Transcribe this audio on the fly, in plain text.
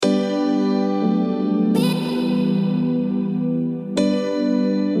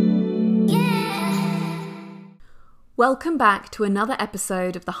Welcome back to another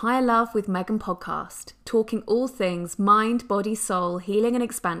episode of the Higher Love with Megan podcast, talking all things mind, body, soul, healing and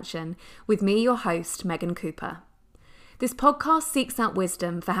expansion with me, your host, Megan Cooper. This podcast seeks out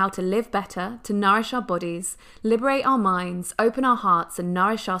wisdom for how to live better, to nourish our bodies, liberate our minds, open our hearts and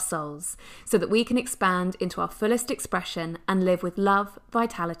nourish our souls so that we can expand into our fullest expression and live with love,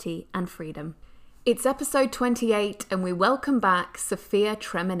 vitality and freedom. It's episode 28 and we welcome back Sophia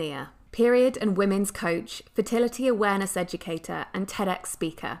Tremenheere, period and women's coach, fertility awareness educator, and TEDx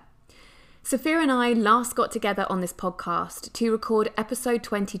speaker. Sophia and I last got together on this podcast to record episode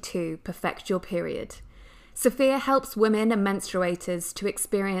 22, Perfect Your Period. Sophia helps women and menstruators to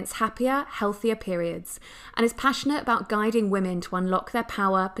experience happier, healthier periods and is passionate about guiding women to unlock their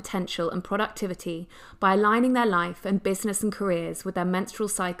power, potential, and productivity by aligning their life and business and careers with their menstrual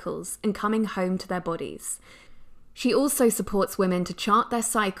cycles and coming home to their bodies. She also supports women to chart their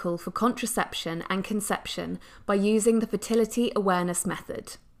cycle for contraception and conception by using the fertility awareness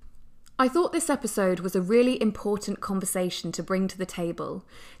method. I thought this episode was a really important conversation to bring to the table,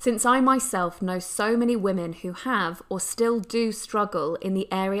 since I myself know so many women who have or still do struggle in the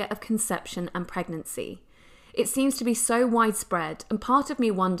area of conception and pregnancy. It seems to be so widespread, and part of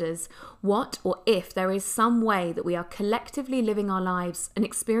me wonders what or if there is some way that we are collectively living our lives and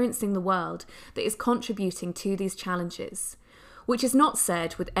experiencing the world that is contributing to these challenges, which is not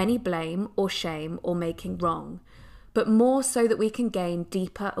said with any blame or shame or making wrong, but more so that we can gain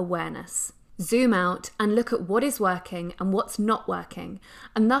deeper awareness, zoom out and look at what is working and what's not working,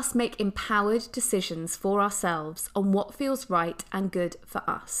 and thus make empowered decisions for ourselves on what feels right and good for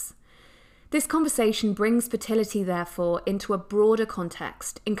us. This conversation brings fertility, therefore, into a broader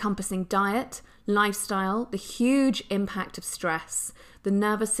context, encompassing diet, lifestyle, the huge impact of stress, the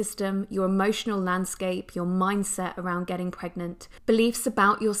nervous system, your emotional landscape, your mindset around getting pregnant, beliefs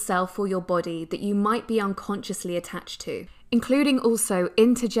about yourself or your body that you might be unconsciously attached to, including also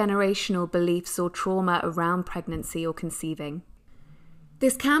intergenerational beliefs or trauma around pregnancy or conceiving.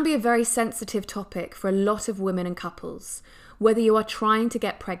 This can be a very sensitive topic for a lot of women and couples, whether you are trying to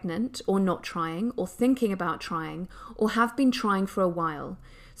get pregnant or not trying or thinking about trying or have been trying for a while.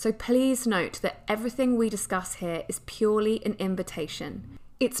 So please note that everything we discuss here is purely an invitation.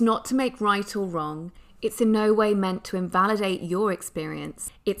 It's not to make right or wrong. It's in no way meant to invalidate your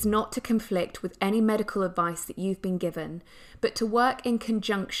experience. It's not to conflict with any medical advice that you've been given, but to work in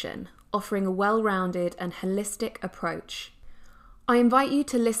conjunction, offering a well-rounded and holistic approach. I invite you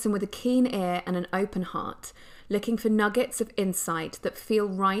to listen with a keen ear and an open heart, looking for nuggets of insight that feel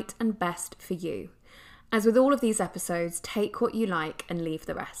right and best for you. As with all of these episodes, take what you like and leave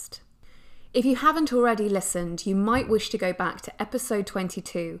the rest. If you haven't already listened, you might wish to go back to episode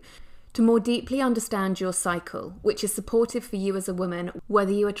 22 to more deeply understand your cycle, which is supportive for you as a woman,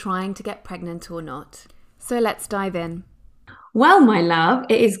 whether you are trying to get pregnant or not. So let's dive in. Well, my love,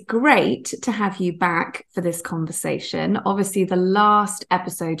 it is great to have you back for this conversation. Obviously, the last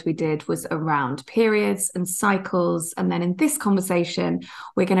episode we did was around periods and cycles. And then in this conversation,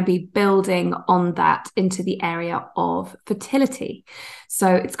 we're going to be building on that into the area of fertility.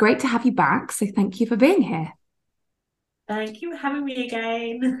 So it's great to have you back. So thank you for being here. Thank you for having me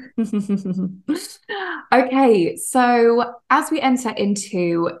again. Okay, so as we enter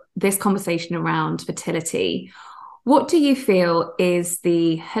into this conversation around fertility, what do you feel is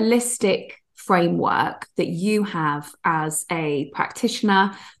the holistic framework that you have as a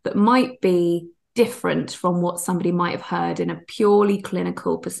practitioner that might be different from what somebody might have heard in a purely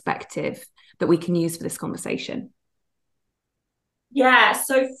clinical perspective that we can use for this conversation? Yeah,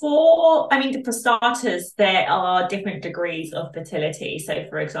 so for starters, there are different degrees of fertility. So,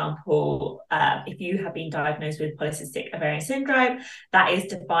 for example, if you have been diagnosed with polycystic ovarian syndrome, that is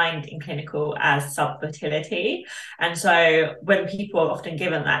defined in clinical as subfertility. And so when people are often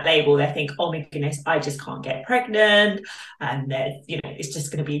given that label, they think, oh my goodness, I just can't get pregnant. And it's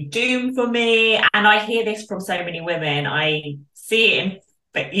just going to be doom for me. And I hear this from so many women. I see it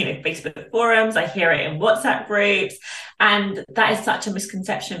in Facebook forums, I hear it in WhatsApp groups, and that is such a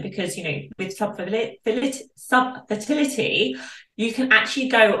misconception because, with subfertility, you can actually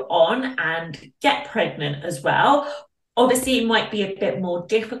go on and get pregnant as well. Obviously, it might be a bit more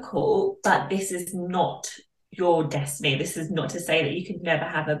difficult, but this is not your destiny. This is not to say that you can never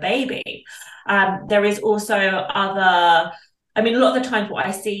have a baby. There is also a lot of the times what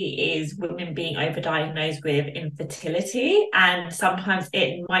I see is women being overdiagnosed with infertility, and sometimes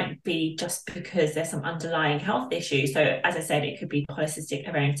it might be just because there's some underlying health issue. So as I said, it could be polycystic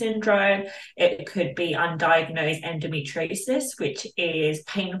ovarian syndrome, it could be undiagnosed endometriosis, which is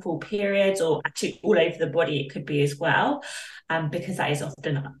painful periods, or actually all over the body it could be as well, because that is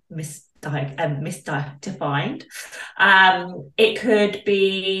often misdefined. It could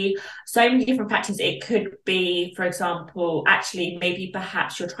be so many different factors. It could be, for example, actually maybe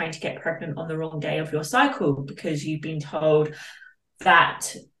perhaps you're trying to get pregnant on the wrong day of your cycle because you've been told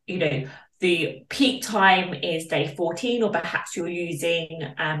that, the peak time is day 14, or perhaps you're using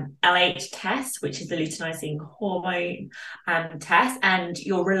LH tests, which is the luteinizing hormone test, and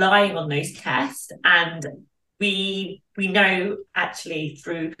you're relying on those tests. And we know actually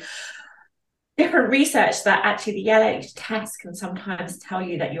through different research that actually the LH test can sometimes tell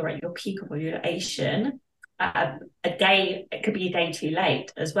you that you're at your peak of ovulation it could be a day too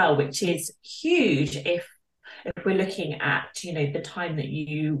late as well, which is huge if we're looking at, the time that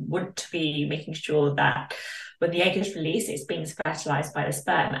you want to be making sure that when the egg is released, it's being fertilized by the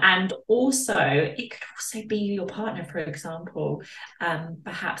sperm. And also, it could also be your partner, for example.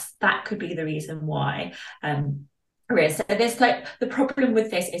 Perhaps that could be the reason why. So there's the problem with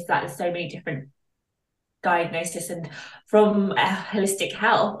this is that there's so many different diagnosis, and from holistic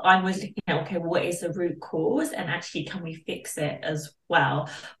health I was looking at, okay, what is the root cause, and actually can we fix it as well,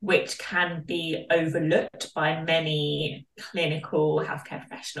 which can be overlooked by many clinical healthcare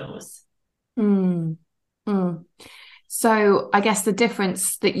professionals. So I guess the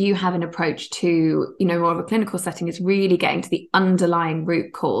difference that you have an approach to, more of a clinical setting is really getting to the underlying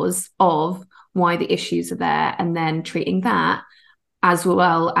root cause of why the issues are there, and then treating that as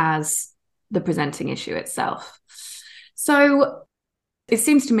well as the presenting issue itself. So it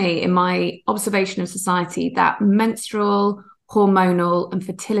seems to me, in my observation of society, that menstrual, hormonal, and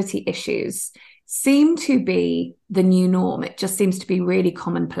fertility issues seem to be the new norm. It just seems to be really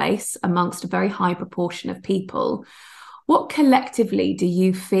commonplace amongst a very high proportion of people. What collectively do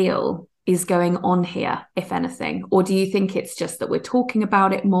you feel is going on here, if anything? Or do you think it's just that we're talking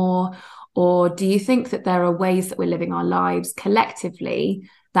about it more? Or do you think that there are ways that we're living our lives collectively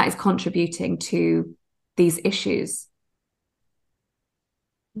that is contributing to these issues?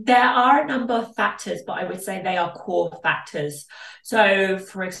 There are a number of factors, but I would say they are core factors. So,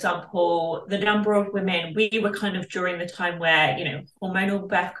 for example, the number of women, we were kind of during the time where, hormonal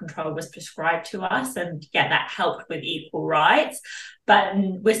birth control was prescribed to us, and that helped with equal rights. But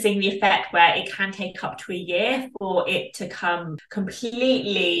we're seeing the effect where it can take up to a year for it to come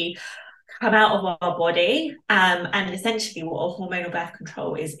out of our body. And essentially what a hormonal birth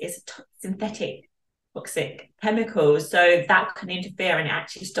control is synthetic toxic chemicals, so that can interfere and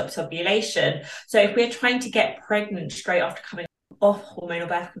actually stops ovulation. So if we're trying to get pregnant straight after coming off hormonal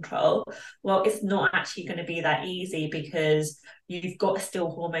birth control, well, it's not actually going to be that easy, because you've got still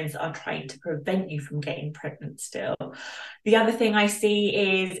hormones that are trying to prevent you from getting pregnant still. The other thing I see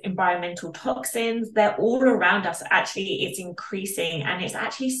is environmental toxins. They're all around us. Actually, it's increasing, and it's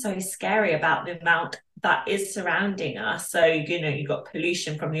actually so scary about the amount that is surrounding us. So, you've got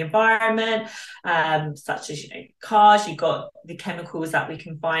pollution from the environment, such as, cars. You've got the chemicals that we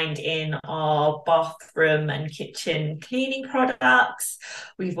can find in our bathroom and kitchen cleaning products.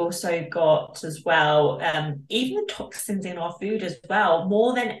 We've also got as well, even the toxins in our food as well.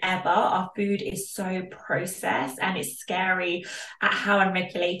 More than ever, our food is so processed, and it's scary at how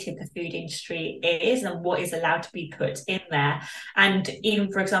unregulated the food industry is and what is allowed to be put in there. And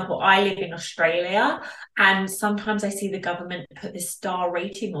even, for example, I live in Australia, and sometimes I see the government put this star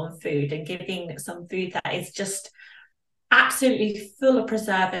rating on food and giving some food that is just absolutely full of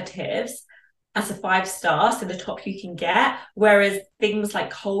preservatives as a 5-star, so the top you can get, whereas things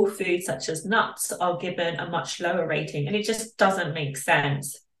like whole foods such as nuts are given a much lower rating, and it just doesn't make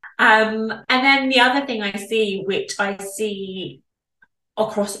sense. And then the other thing I see, which I see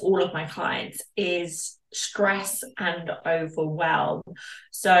across all of my clients, is stress and overwhelm.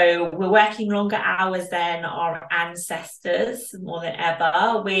 So we're working longer hours than our ancestors, more than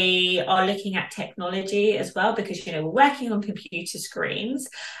ever. We are looking at technology as well, because we're working on computer screens,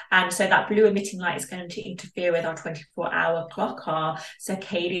 and so that blue emitting light is going to interfere with our 24-hour clock, our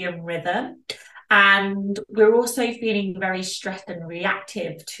circadian rhythm. And we're also feeling very stressed and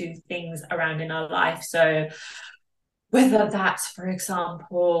reactive to things around in our life. So whether that's, for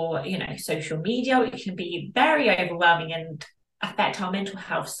example, social media, which can be very overwhelming and affect our mental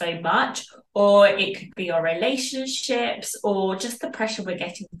health so much, or it could be our relationships, or just the pressure we're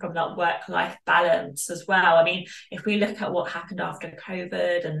getting from that work-life balance as well. I mean, if we look at what happened after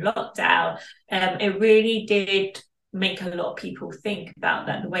COVID and lockdown, it really did make a lot of people think about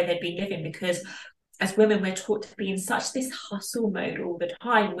that, the way they'd been living, because as women, we're taught to be in such this hustle mode all the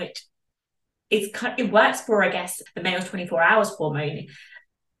time, which it works for, I guess, the male 24 hours hormone.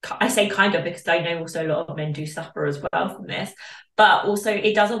 I say kind of, because I know also a lot of men do suffer as well from this, but also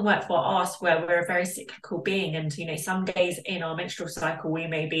it doesn't work for us, where we're a very cyclical being, and some days in our menstrual cycle we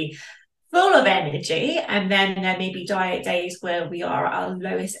may be full of energy, and then there may be diet days where we are at our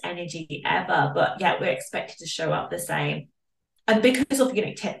lowest energy ever, but yet we're expected to show up the same. And because of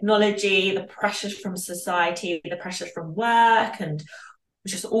technology, the pressures from society, the pressures from work, and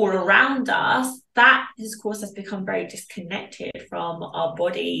just all around us, that has caused us to become very disconnected from our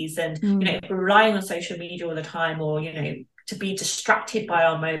bodies. And if we're relying on social media all the time, or to be distracted by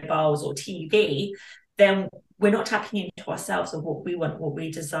our mobiles or TV, then we're not tapping into ourselves of what we want, what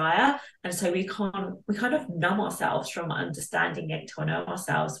we desire. And so we kind of numb ourselves from understanding it to know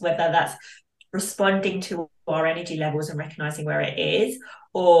ourselves, whether that's responding to our energy levels and recognizing where it is,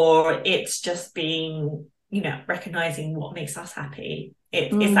 or it's just being recognizing what makes us happy.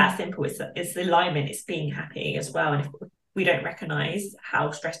 It's that simple. It's alignment. It's being happy as well. And if we don't recognize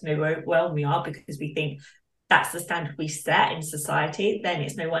how stressed and overwhelmed we are because we think that's the standard we set in society, then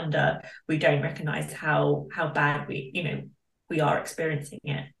it's no wonder we don't recognize how bad we are experiencing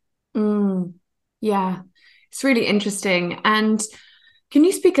it. Yeah, it's really interesting. And can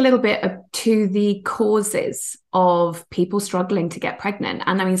you speak a little bit to the causes of people struggling to get pregnant?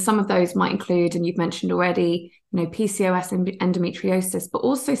 And I mean, some of those might include, and you've mentioned already, PCOS and endometriosis, but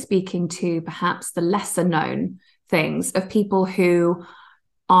also speaking to perhaps the lesser known things of people who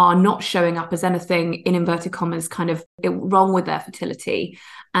are not showing up as anything, in inverted commas, kind of wrong with their fertility,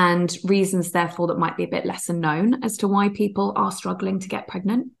 and reasons therefore that might be a bit lesser known as to why people are struggling to get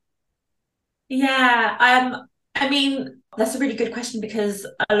pregnant. Yeah, I mean, that's a really good question, because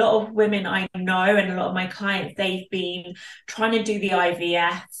a lot of women I know and a lot of my clients, they've been trying to do the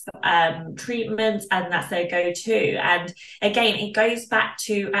IVF treatments, and that's their go-to. And again, it goes back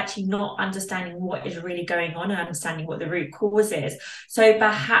to actually not understanding what is really going on and understanding what the root cause is. So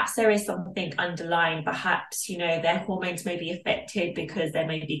perhaps there is something underlying. Perhaps, their hormones may be affected because there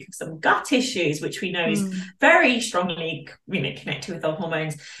may be some gut issues, which we know is very strongly connected with our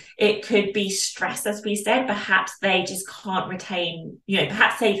hormones. It could be stress, as we said. Perhaps they just can't retain,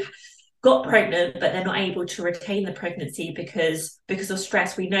 perhaps they've got pregnant but they're not able to retain the pregnancy because of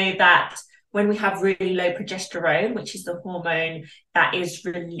stress. We know that when we have really low progesterone, which is the hormone that is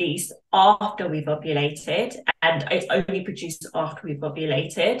released after we've ovulated, and it's only produced after we've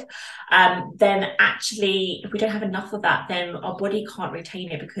ovulated, then actually, if we don't have enough of that, then our body can't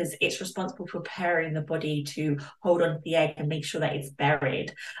retain it, because it's responsible for preparing the body to hold on to the egg and make sure that it's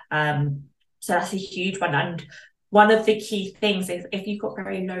buried. So that's a huge one. And one of the key things is, if you've got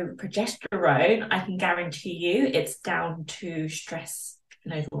very low progesterone, I can guarantee you it's down to stress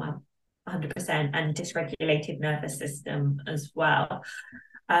and overwhelm, 100%, and dysregulated nervous system as well.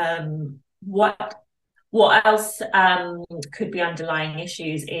 What else could be underlying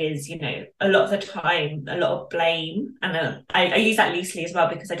issues is, a lot of the time, a lot of blame. And I use that loosely as well,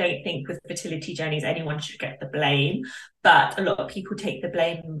 because I don't think with fertility journeys anyone should get the blame. But a lot of people take the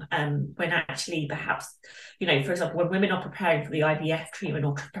blame when actually, perhaps, for example, when women are preparing for the IVF treatment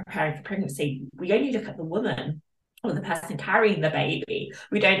or preparing for pregnancy, we only look at the woman or the person carrying the baby.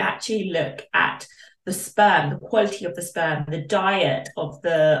 We don't actually look at the sperm, the quality of the sperm, the diet of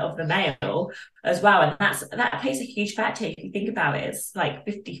the male as well. And that plays a huge factor. If you think about it, it's like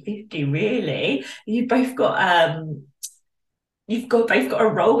 50-50 really. You've both got a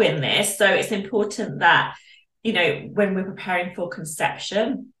role in this. So it's important that, when we're preparing for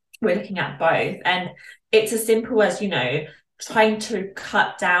conception, we're looking at both. And it's as simple as, trying to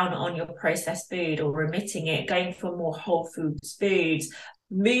cut down on your processed food or remitting it, going for more whole foods foods.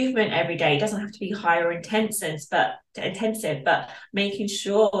 Movement every day. It doesn't have to be higher intensive, but making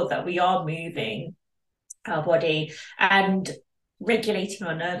sure that we are moving our body and regulating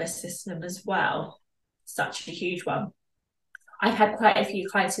our nervous system as well. Such a huge one. I've had quite a few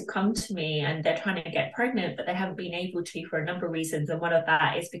clients who come to me and they're trying to get pregnant, but they haven't been able to for a number of reasons. And one of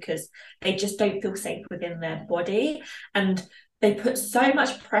that is because they just don't feel safe within their body. And they put so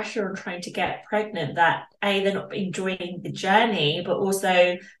much pressure on trying to get pregnant that they're not enjoying the journey, but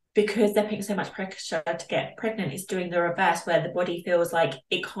also because they're putting so much pressure to get pregnant, it's doing the reverse, where the body feels like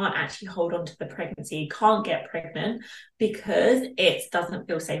it can't actually hold on to the pregnancy, it can't get pregnant because it doesn't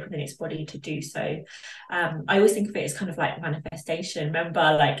feel safe within its body to do so. I always think of it as kind of like manifestation. Remember,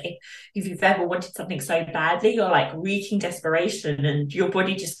 like if you've ever wanted something so badly, you're like reaching desperation and your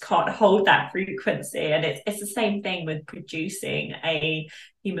body just can't hold that frequency. And it's the same thing with producing a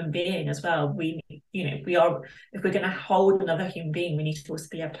human being as well. We are, if we're going to hold another human being, we need to also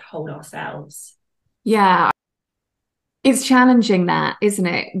be able to hold ourselves. Yeah, it's challenging, that, isn't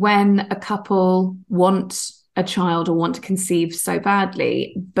it, when a couple want a child or want to conceive so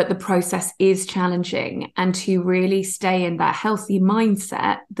badly, but the process is challenging, and to really stay in that healthy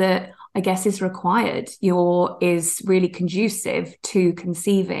mindset that I guess, is required, is really conducive to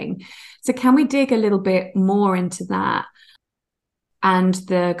conceiving. So can we dig a little bit more into that and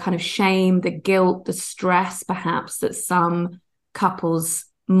the kind of shame, the guilt, the stress perhaps that some couples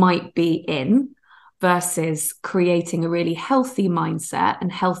might be in, versus creating a really healthy mindset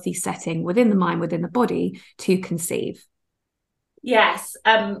and healthy setting within the mind, within the body to conceive? Yes.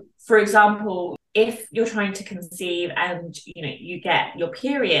 For example, if you're trying to conceive and you get your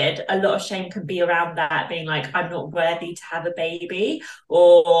period, a lot of shame can be around that, being like, I'm not worthy to have a baby,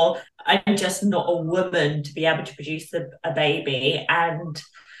 or I'm just not a woman to be able to produce a baby. And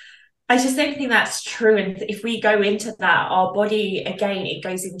I just don't think that's true. And if we go into that, our body, again, it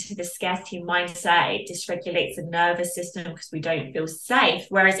goes into the scarcity mindset. It dysregulates the nervous system because we don't feel safe.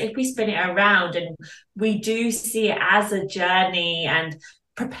 Whereas if we spin it around and we do see it as a journey and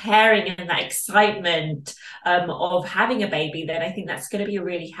preparing and that excitement of having a baby, then I think that's going to be a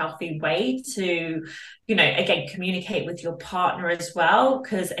really healthy way to, again, communicate with your partner as well.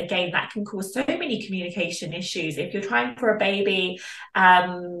 Because again, that can cause so many communication issues. If you're trying for a baby,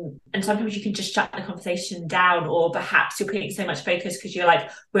 and sometimes you can just shut the conversation down, or perhaps you're putting so much focus because you're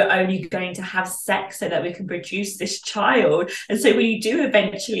like, we're only going to have sex so that we can produce this child. And so when you do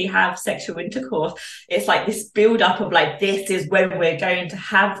eventually have sexual intercourse, it's like this build up of like, this is when we're going to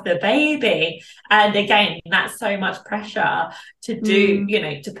have the baby. And again, that's so much pressure to do,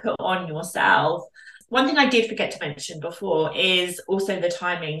 to put on yourself. One thing I did forget to mention before is also the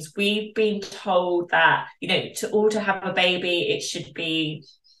timings. We've been told that, to have a baby, it should be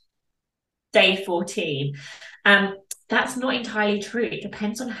day 14. That's not entirely true. It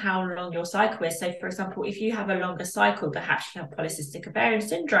depends on how long your cycle is. So, for example, if you have a longer cycle, perhaps you have polycystic ovarian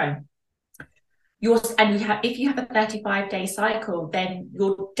syndrome. If you have a 35-day cycle, then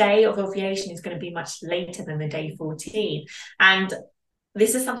your day of ovulation is going to be much later than the day 14. And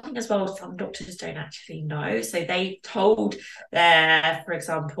this is something as well some doctors don't actually know. So they told for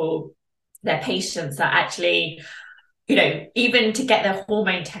example, their patients that actually, even to get their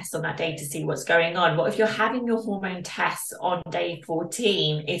hormone test on that day to see what's going on. Well, if you're having your hormone tests on day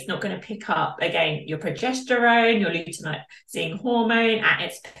 14, it's not going to pick up, again, your progesterone, your luteinizing hormone at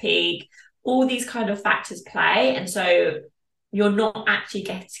its peak. All these kind of factors play. And so you're not actually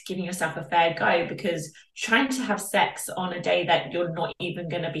giving yourself a fair go, because trying to have sex on a day that you're not even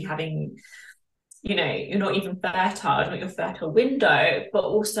going to be having, you're not even fertile, not your fertile window, but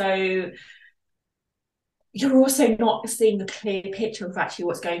also you're also not seeing the clear picture of actually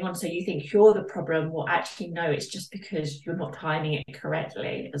what's going on. So you think you're the problem. Well, actually, no, it's just because you're not timing it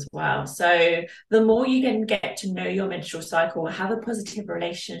correctly as well. So the more you can get to know your menstrual cycle, have a positive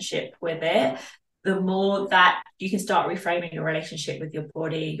relationship with it, the more that you can start reframing your relationship with your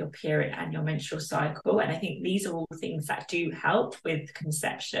body, your period, and your menstrual cycle. And I think these are all things that do help with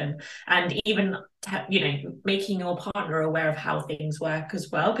conception, and even, making your partner aware of how things work as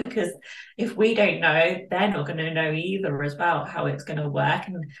well. Because if we don't know, they're not going to know either as well how it's going to work.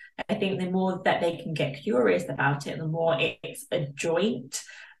 And I think the more that they can get curious about it, the more it's a joint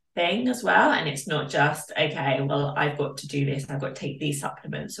thing as well. And it's not just, okay, well, I've got to do this, I've got to take these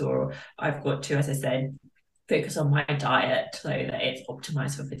supplements, or I've got to, as I said, focus on my diet so that it's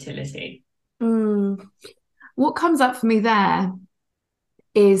optimized for fertility. What comes up for me there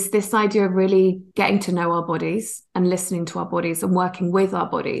is this idea of really getting to know our bodies and listening to our bodies and working with our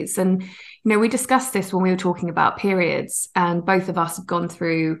bodies. And, we discussed this when we were talking about periods, and both of us have gone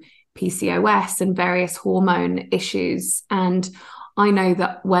through PCOS and various hormone issues. And I know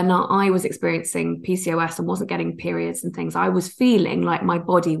that when I was experiencing PCOS and wasn't getting periods and things, I was feeling like my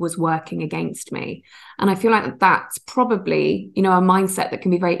body was working against me. And I feel like that's probably, a mindset that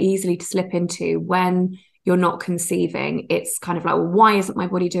can be very easily to slip into when you're not conceiving. It's kind of like, well, why isn't my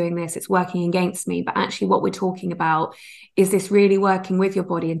body doing this? It's working against me. But actually what we're talking about is this really working with your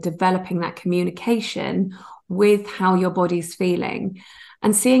body and developing that communication with how your body's feeling,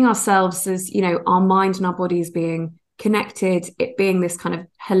 and seeing ourselves as, our mind and our bodies being connected, it being this kind of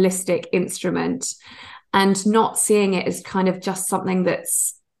holistic instrument, and not seeing it as kind of just something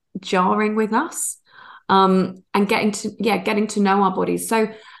that's jarring with us, and getting to know our bodies. So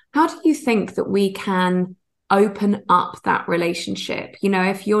how do you think that we can open up that relationship?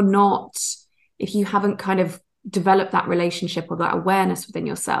 If you haven't kind of developed that relationship or that awareness within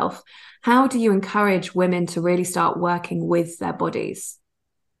yourself, how do you encourage women to really start working with their bodies?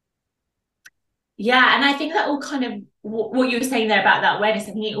 Yeah, and I think that all kind of what you were saying there about that awareness,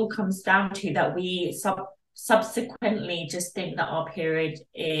 I think it all comes down to that we subsequently just think that our period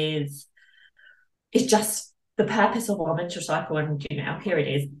is just the purpose of our menstrual cycle, and our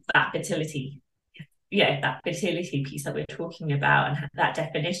period is that fertility that fertility piece that we're talking about and that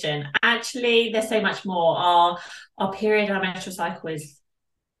definition, actually there's so much more. Our period, our menstrual cycle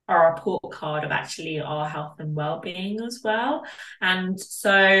are a report card of actually our health and well-being as well. And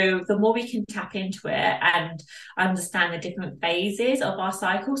so the more we can tap into it and understand the different phases of our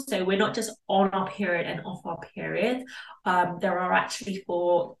cycle, so we're not just on our period and off our period, there are actually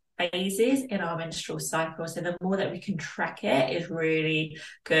 4 phases in our menstrual cycle. So the more that we can track it is really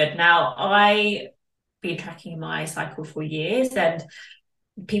good. Now, I've been tracking my cycle for years, and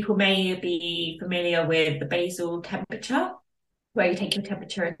people may be familiar with the basal temperature, where you take your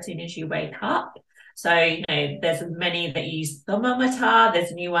temperature as soon as you wake up. So, there's many that use thermometer.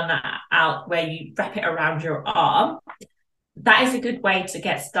 There's a new one out where you wrap it around your arm. That is a good way to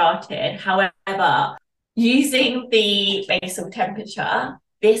get started. However, using the basal temperature,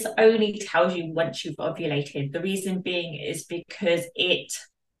 this only tells you once you've ovulated. The reason being is because it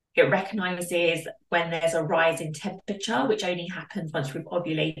recognizes when there's a rise in temperature, which only happens once we've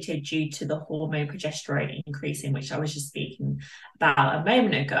ovulated due to the hormone progesterone increasing, which I was just speaking about a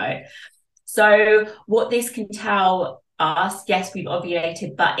moment ago. So what this can tell us, yes, we've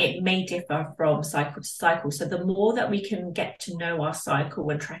ovulated, but it may differ from cycle to cycle. So the more that we can get to know our cycle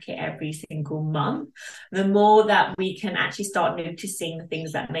and track it every single month, the more that we can actually start noticing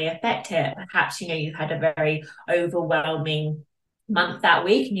things that may affect it. Perhaps, you've had a very overwhelming month that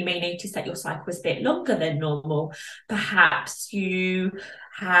week, and you may notice that your cycle is a bit longer than normal. Perhaps you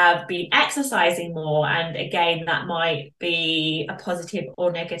have been exercising more, and again, that might be a positive or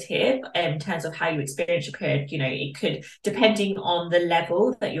negative in terms of how you experience your period. It could, depending on the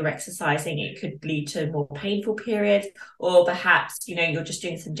level that you're exercising, it could lead to more painful periods, or perhaps you're just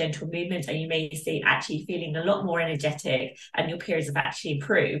doing some gentle movements and you may see actually feeling a lot more energetic and your periods have actually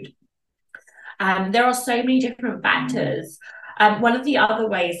improved. There are so many different factors. One of the other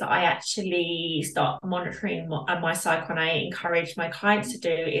ways that I actually start monitoring my cycle, and I encourage my clients to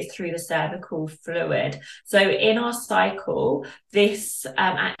do, is through the cervical fluid. So in our cycle, this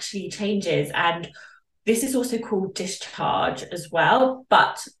actually changes, and this is also called discharge as well.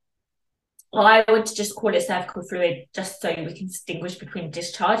 But I would just call it cervical fluid just so we can distinguish between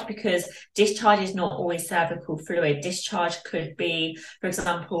discharge, because discharge is not always cervical fluid. Discharge could be, for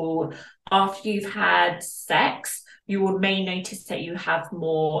example, after you've had sex, you may notice that you have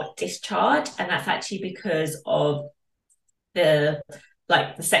more discharge, and that's actually because of the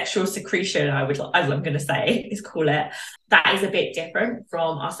sexual secretion, as I'm going to say, is call it. That is a bit different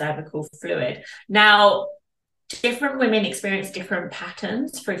from our cervical fluid. Now, different women experience different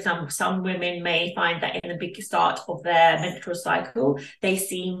patterns. For example, some women may find that in the big start of their menstrual cycle, they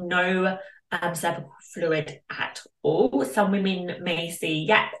see no cervical fluid at all. Some women may see,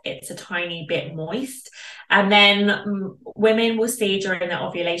 it's a tiny bit moist. And then women will see during their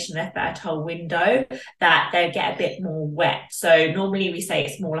ovulation, their fertile window, that they get a bit more wet. So normally we say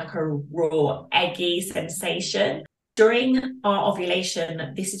it's more like a raw, eggy sensation. During our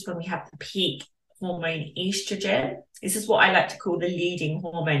ovulation, this is when we have the peak hormone estrogen. This is what I like to call the leading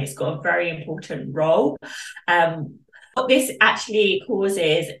hormone. It's got a very important role. What this actually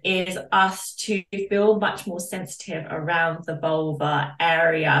causes is us to feel much more sensitive around the vulva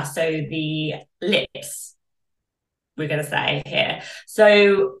area, so the lips, we're going to say here.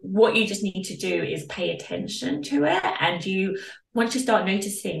 So what you just need to do is pay attention to it, and once you start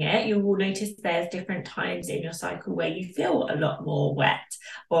noticing it, you will notice there's different times in your cycle where you feel a lot more wet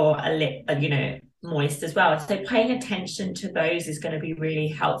or a lip, moist as well. So paying attention to those is going to be really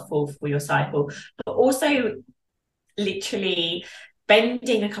helpful for your cycle, but also literally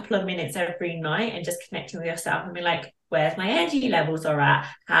spending a couple of minutes every night and just connecting with yourself and be like, where's my energy levels are at?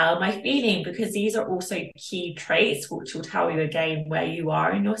 How am I feeling? Because these are also key traits which will tell you again where you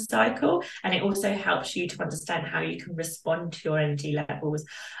are in your cycle. And it also helps you to understand how you can respond to your energy levels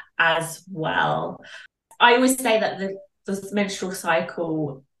as well. I always say that the menstrual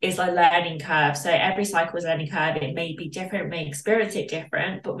cycle is a learning curve. So every cycle is a learning curve. It may be different, may experience it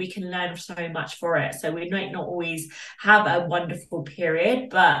different, but we can learn so much for it. So we might not always have a wonderful period,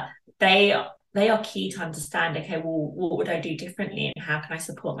 but they are key to understand, okay, well, what would I do differently and how can I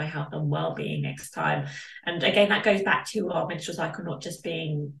support my health and well-being next time? And again, that goes back to our menstrual cycle not just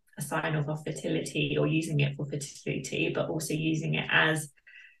being a sign of our fertility or using it for fertility, but also using it as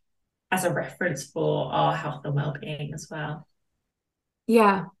a reference for our health and well-being as well.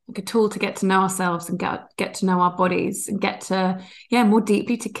 Yeah, like a tool to get to know ourselves and get to know our bodies and get to, more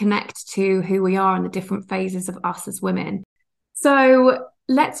deeply to connect to who we are and the different phases of us as women. So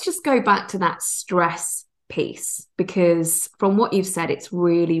let's just go back to that stress piece, because from what you've said, it's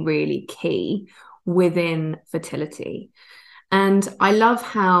really, really key within fertility. And I love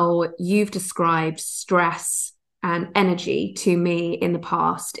how you've described stress and energy to me in the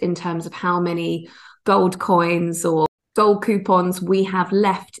past in terms of how many gold coins or gold coupons we have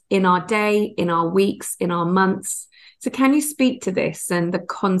left in our day, in our weeks, in our months. So can you speak to this and the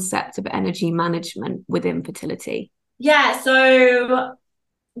concept of energy management within fertility? Yeah, so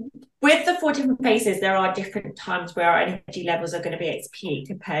with the 4 different phases, there are different times where our energy levels are going to be at its peak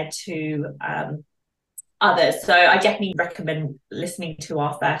compared to others. So I definitely recommend listening to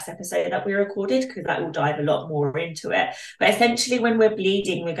our first episode that we recorded, because that will dive a lot more into it. But essentially, when we're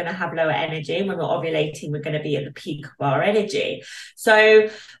bleeding, we're going to have lower energy. When we're ovulating, we're going to be at the peak of our energy. So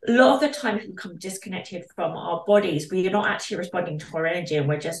a lot of the time, if we become disconnected from our bodies, we are not actually responding to our energy, and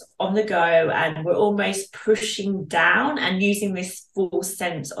we're just on the go, and we're almost pushing down and using this full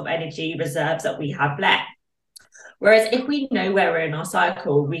sense of energy reserves that we have left. Whereas if we know where we're in our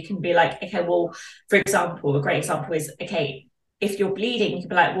cycle, we can be like, okay, well, for example, a great example is, okay, if you're bleeding, you can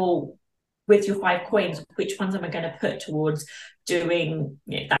be like, well, with your 5 coins, which ones am I going to put towards doing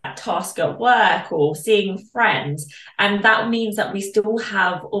that task at work or seeing friends? And that means that we still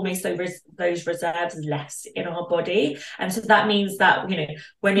have almost those reserves left in our body. And so that means that,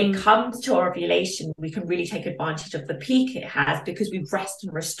 when it comes to our ovulation, we can really take advantage of the peak it has because we've rested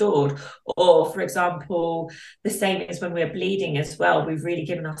and restored. Or, for example, the same as when we're bleeding as well, we've really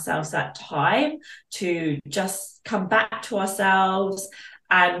given ourselves that time to just come back to ourselves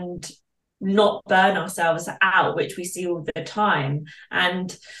and not burn ourselves out, which we see all the time.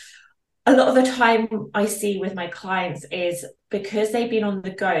 And a lot of the time I see with my clients is because they've been on the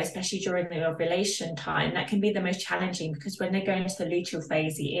go, especially during the ovulation time, that can be the most challenging, because when they go into the luteal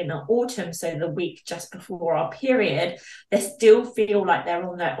phase in the autumn, so the week just before our period, they still feel like they're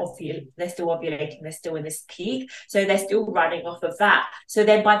on their they're still ovulating, they're still in this peak, so they're still running off of that. So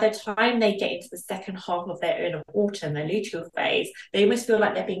then by the time they get into the second half of their inner autumn, their luteal phase, they almost feel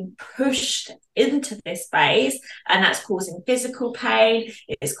like they're being pushed into this phase, and that's causing physical pain.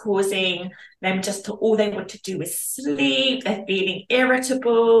 It's causing them just to, all they want to do is sleep. They're feeling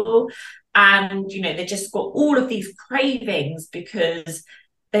irritable, and they just got all of these cravings because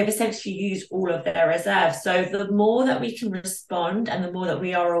they've essentially used all of their reserves. So the more that we can respond, and the more that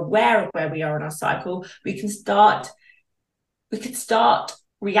we are aware of where we are in our cycle, we can start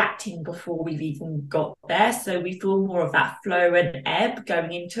reacting before we've even got there. So we feel more of that flow and ebb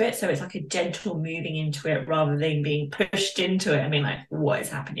going into it. So it's like a gentle moving into it rather than being pushed into it. I mean, like, what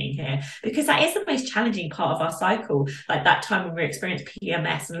is happening here? Because that is the most challenging part of our cycle. Like that time when we experience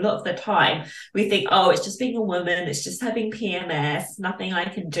PMS, and a lot of the time we think, oh, it's just being a woman, it's just having PMS, nothing I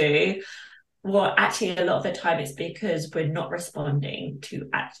can do. Well, actually, a lot of the time it's because we're not responding to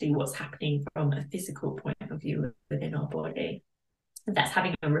actually what's happening from a physical point of view within our body. That's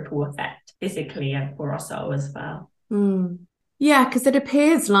having a ripple effect physically and for our soul as well. Yeah, because it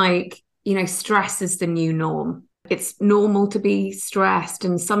appears like, stress is the new norm. It's normal to be stressed,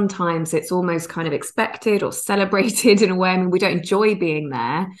 and sometimes it's almost kind of expected or celebrated in a way. I mean, we don't enjoy being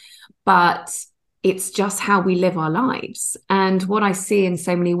there, but it's just how we live our lives. And what I see in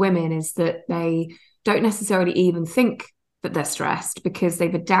so many women is that they don't necessarily even think that they're stressed because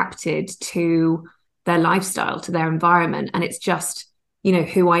they've adapted to their lifestyle, to their environment. And it's just,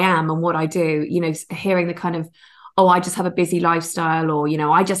 who I am and what I do, hearing the kind of, oh, I just have a busy lifestyle, or,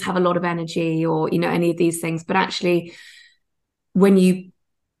 I just have a lot of energy, or, any of these things. But actually, when you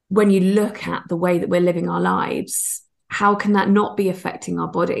look at the way that we're living our lives, how can that not be affecting our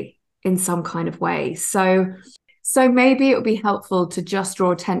body in some kind of way? So maybe it would be helpful to just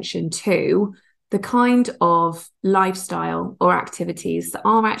draw attention to the kind of lifestyle or activities that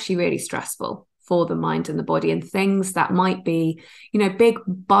are actually really stressful for the mind and the body, and things that might be, big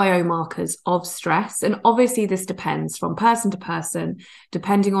biomarkers of stress. And obviously this depends from person to person,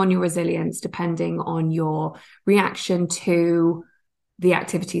 depending on your resilience, depending on your reaction to the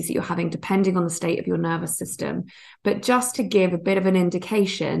activities that you're having, depending on the state of your nervous system. But just to give a bit of an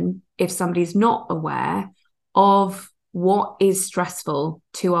indication, if somebody's not aware of what is stressful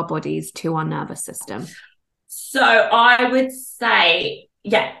to our bodies, to our nervous system. So I would say,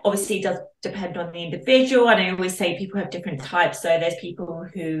 yeah, obviously it does depend on the individual. And I always say people have different types. So there's people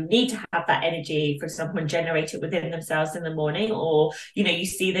who need to have that energy, for example, and generate it within themselves in the morning. Or, you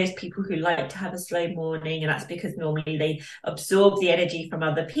see those people who like to have a slow morning, and that's because normally they absorb the energy from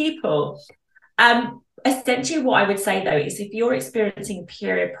other people. essentially what I would say though is if you're experiencing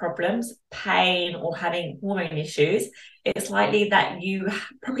period problems, pain, or having hormone issues, it's likely that you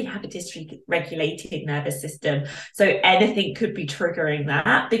probably have a dysregulated nervous system. So anything could be triggering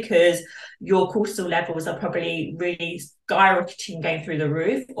that, because your cortisol levels are probably really skyrocketing, going through the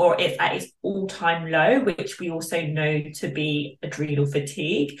roof, or it's at its all-time low, which we also know to be adrenal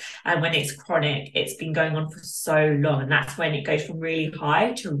fatigue. And when it's chronic, it's been going on for so long, and that's when it goes from really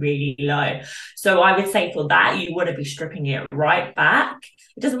high to really low. So I would say for that, you want to be stripping it right back.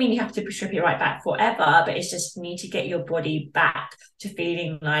 It doesn't mean you have to strip it right back forever, but it's just you need to get your body back to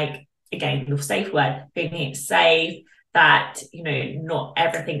feeling like, again, your safe word, feeling it safe, that, you know, not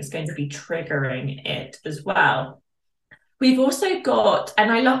everything's going to be triggering it as well. We've also got,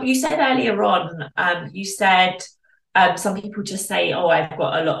 and I love, you said earlier on, you said some people just say, oh, I've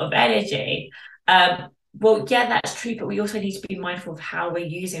got a lot of energy. Well, yeah, that's true, but we also need to be mindful of how we're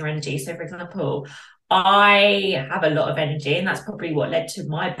using our energy. So, for example, I have a lot of energy, and that's probably what led to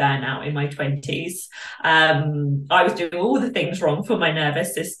my burnout in my 20s. I was doing all the things wrong for my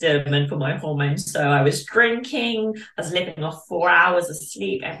nervous system and for my hormones. So I was drinking, I was living off 4 hours of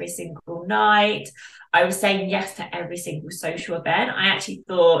sleep every single night. I was saying yes to every single social event. I actually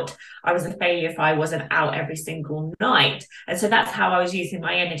thought I was a failure if I wasn't out every single night. And so that's how I was using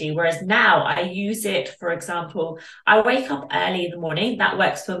my energy. Whereas now I use it, for example, I wake up early in the morning. That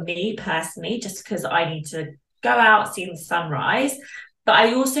works for me personally, just because I need to go out, see the sunrise. But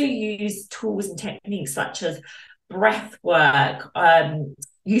I also use tools and techniques such as breath work,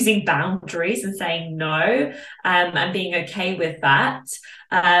 using boundaries and saying no, and being okay with that.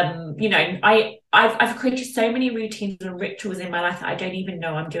 You know, I've created so many routines and rituals in my life that I don't even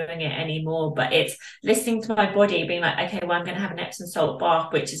know I'm doing it anymore. But it's listening to my body, being like, okay, well, I'm going to have an Epsom salt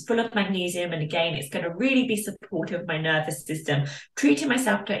bath, which is full of magnesium, and again, it's going to really be supportive of my nervous system. Treating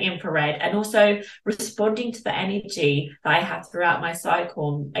myself to infrared, and also responding to the energy that I have throughout my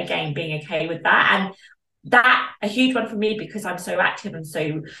cycle. Again, being okay with that. And that a huge one for me, because I'm so active and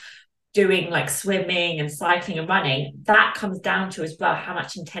so doing like swimming and cycling and running, that comes down to as well, how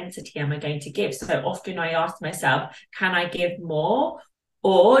much intensity am I going to give? So often I ask myself, can I give more,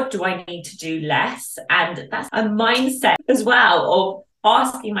 or do I need to do less? And that's a mindset as well of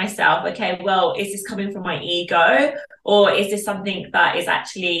asking myself, okay, well, is this coming from my ego, or is this something that is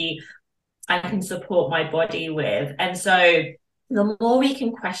actually I can support my body with? And so the more we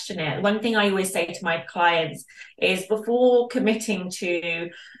can question it, one thing I always say to my clients is, before committing to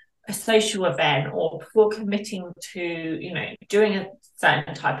a social event or before committing to, you know, doing a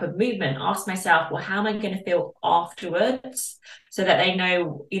certain type of movement, ask myself, well, how am I going to feel afterwards? So that they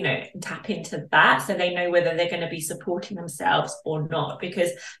know, you know, tap into that, so they know whether they're going to be supporting themselves or not. Because,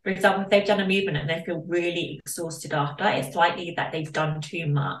 for example, if they've done a movement and they feel really exhausted after, it's likely that they've done too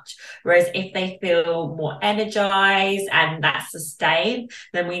much. Whereas if they feel more energized and that's sustained,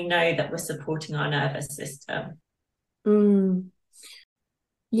 then we know that we're supporting our nervous system.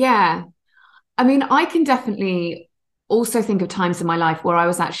 Yeah. I mean, I can definitely also think of times in my life where I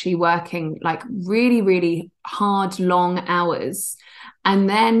was actually working like really, really hard, long hours, and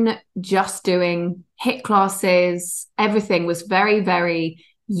then just doing HIIT classes. Everything was very, very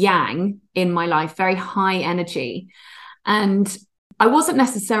yang in my life, very high energy. And I wasn't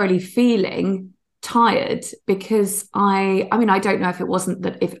necessarily feeling tired, because I mean, I don't know if it wasn't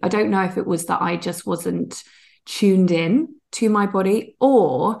that, if I don't know if it was that I just wasn't tuned in to my body,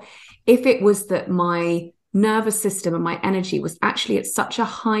 or if it was that my nervous system and my energy was actually at such a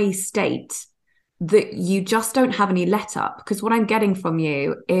high state that you just don't have any let up. Because what I'm getting from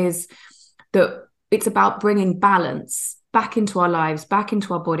you is that it's about bringing balance back into our lives, back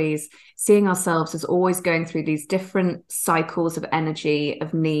into our bodies, seeing ourselves as always going through these different cycles of energy,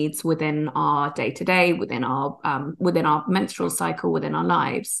 of needs within our day-to-day, within our menstrual cycle, within our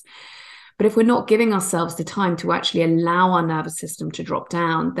lives. But if we're not giving ourselves the time to actually allow our nervous system to drop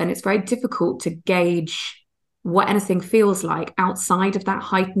down, then it's very difficult to gauge what anything feels like outside of that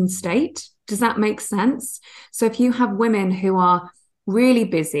heightened state. Does that make sense? So if you have women who are really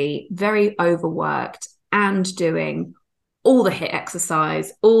busy, very overworked, and doing all the HIIT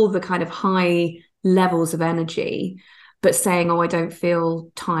exercise, all the kind of high levels of energy, but saying, oh, I don't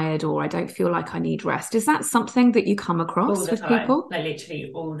feel tired, or I don't feel like I need rest. Is that something that you come across with people? Like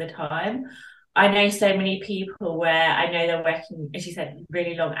literally all the time. I know so many people where I know they're working, as you said,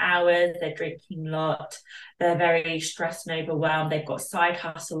 really long hours, they're drinking a lot, they're very stressed and overwhelmed, they've got side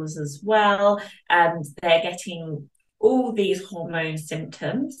hustles as well, and they're getting all these hormone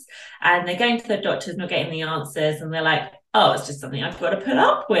symptoms, and they're going to the doctors, not getting the answers, and they're like, oh, it's just something I've got to put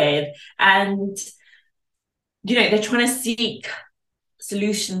up with. And you know, they're trying to seek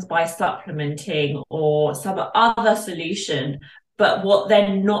solutions by supplementing or some other solution, but what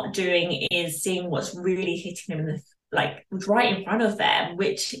they're not doing is seeing what's really hitting them in the, like right in front of them,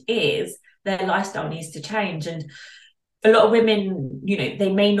 which is their lifestyle needs to change. And a lot of women, you know,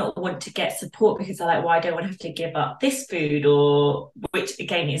 they may not want to get support because they're like, well, I don't want to have to give up this food, or which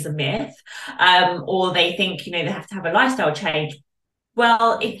again is a myth. Or they think, you know, they have to have a lifestyle change.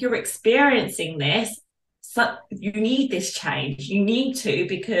 Well, if you're experiencing this, so you need this change. You need to,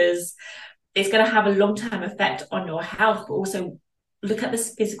 because it's going to have a long-term effect on your health, but also look at the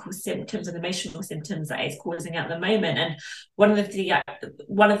physical symptoms and emotional symptoms that it's causing at the moment. And one of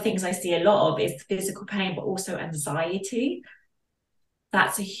the things I see a lot of is physical pain, but also anxiety.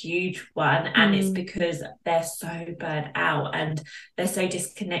 That's a huge one. And it's because they're so burnt out and they're so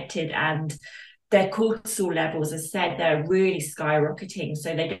disconnected, and their cortisol levels, as said, they're really skyrocketing.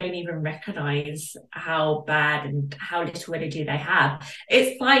 So they don't even recognize how bad and how little energy they have.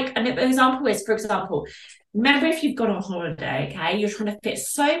 It's like, an example is, for example, remember if you've gone on holiday, okay, you're trying to fit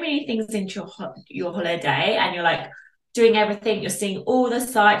so many things into your holiday, and you're like doing everything, you're seeing all the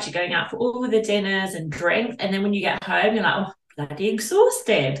sights, you're going out for all the dinners and drinks, and then when you get home, you're like, oh, bloody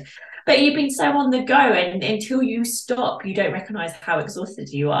exhausted. But you've been so on the go, and until you stop, you don't recognize how exhausted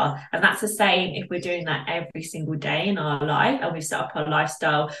you are. And that's the same if we're doing that every single day in our life, and we've set up our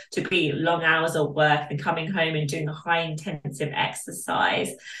lifestyle to be long hours of work and coming home and doing a high intensive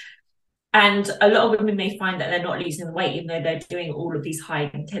exercise. And a lot of women may find that they're not losing weight, even though they're doing all of these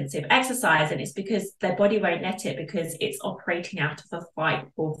high intensive exercise. And it's because their body won't let it, because it's operating out of a fight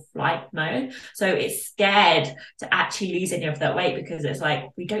or flight mode. So it's scared to actually lose any of that weight, because it's like,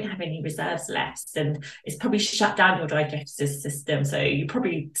 we don't have any reserves left. And it's probably shut down your digestive system. So you're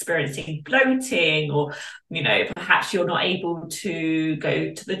probably experiencing bloating, or, you know, perhaps you're not able to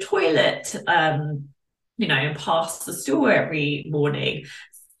go to the toilet, you know, and pass the stool every morning.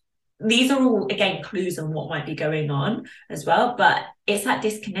 These are all, again, clues on what might be going on as well. But it's that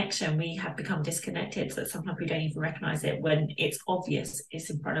disconnection. We have become disconnected, so that sometimes we don't even recognize it when it's obvious, it's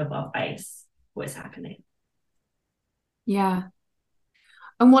in front of our face what's happening. Yeah.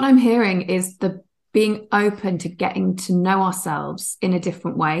 And what I'm hearing is the being open to getting to know ourselves in a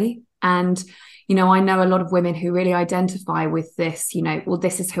different way. And, you know, I know a lot of women who really identify with this, you know, well,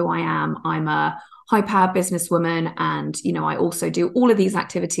 this is who I am. I'm a high-powered businesswoman, and, you know, I also do all of these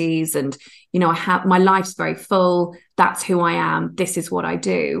activities, and, you know, I have, my life's very full. That's who I am. This is what I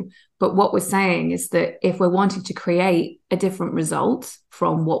do. But what we're saying is that if we're wanting to create a different result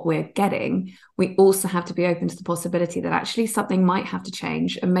from what we're getting, we also have to be open to the possibility that actually something might have to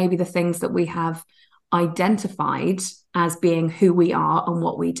change. And maybe the things that we have identified as being who we are and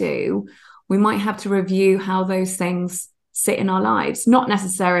what we do, we might have to review how those things sit in our lives. Not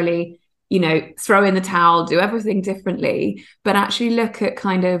necessarily, you know, throw in the towel, do everything differently, but actually look at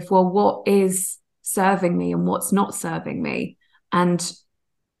kind of, well, what is serving me and what's not serving me? And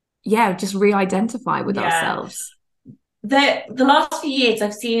yeah, just re-identify with ourselves. The last few years,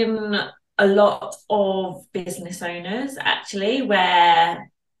 I've seen a lot of business owners actually where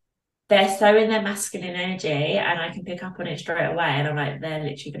they're so in their masculine energy, and I can pick up on it straight away. And I'm like, they're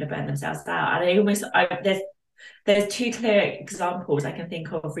literally going to burn themselves out. And there's two clear examples I can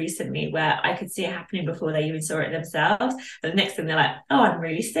think of recently where I could see it happening before they even saw it themselves. And the next thing they're like, oh, I'm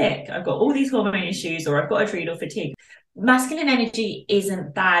really sick. I've got all these hormone issues, or I've got adrenal fatigue. Masculine energy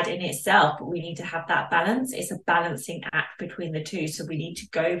isn't bad in itself, but we need to have that balance. It's a balancing act between the two. So we need to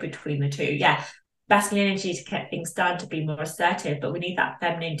go between the two. Yeah, masculine energy to get things done, to be more assertive, but we need that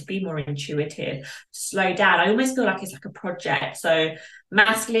feminine to be more intuitive, to slow down. I almost feel like it's like a project. So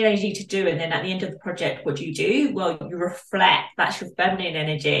masculine energy to do, and then at the end of the project, what do you do? Well, you reflect. That's your feminine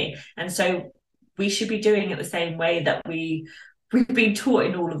energy. And so we should be doing it the same way that we've been taught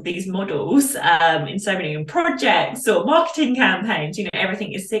in all of these models, in so many projects or marketing campaigns. You know,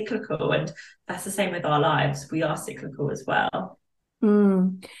 everything is cyclical, and that's the same with our lives. We are cyclical as well.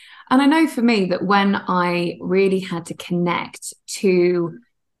 And I know for me that when I really had to connect to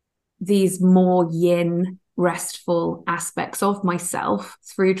these more yin, restful aspects of myself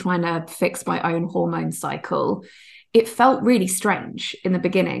through trying to fix my own hormone cycle, it felt really strange in the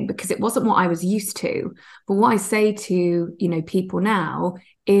beginning because it wasn't what I was used to. But what I say to, you know, people now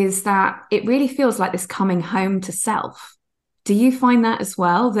is that it really feels like this coming home to self. Do you find that as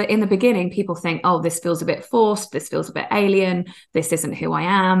well? That in the beginning, people think, oh, this feels a bit forced, this feels a bit alien, this isn't who I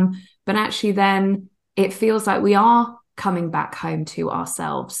am. But actually then it feels like we are coming back home to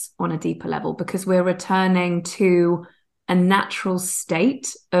ourselves on a deeper level because we're returning to a natural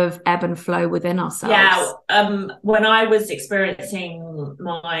state of ebb and flow within ourselves. Yeah. When I was experiencing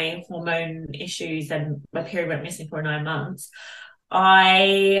my hormone issues and my period went missing for 9 months,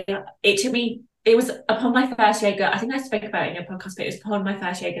 it took me, it was upon my first yoga, I think I spoke about it in your podcast, but it was upon my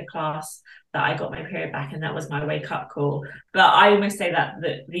first yoga class that I got my period back, and that was my wake up call. But I almost say that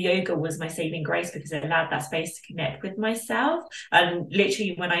the yoga was my saving grace because it allowed that space to connect with myself. And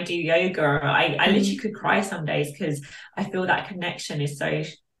literally when I do yoga, I literally could cry some days because I feel that connection is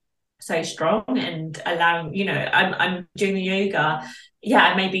so strong, and allowing, I'm doing the yoga. Yeah,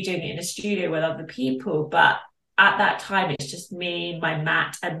 I may be doing it in a studio with other people, but at that time it's just me, my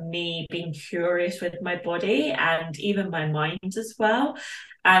mat, and me being curious with my body and even my mind as well.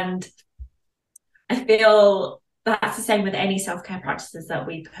 And I feel that's the same with any self-care practices that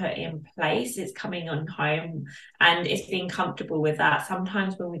we put in place. It's coming on home and it's being comfortable with that.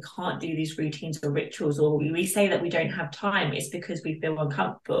 Sometimes when we can't do these routines or rituals, or we say that we don't have time, it's because we feel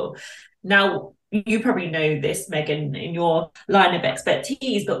uncomfortable. Now, you probably know this, Megan, in your line of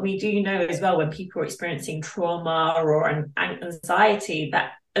expertise, but we do know as well when people are experiencing trauma or anxiety,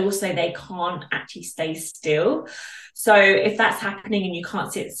 that also they can't actually stay still. So if that's happening and you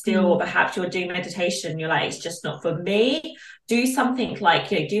can't sit still, or perhaps you're doing meditation, you're like, it's just not for me, do something like,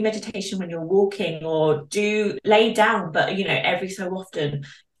 do meditation when you're walking, or do lay down, but every so often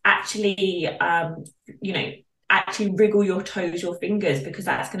actually actually wriggle your toes, your fingers, because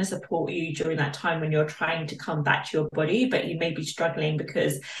that's going to support you during that time when you're trying to come back to your body, but you may be struggling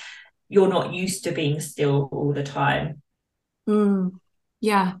because you're not used to being still all the time.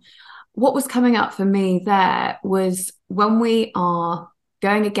 Yeah. What was coming up for me there was when we are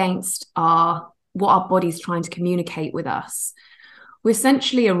going against what our body's trying to communicate with us, we're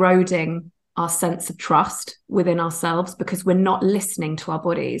essentially eroding our sense of trust within ourselves because we're not listening to our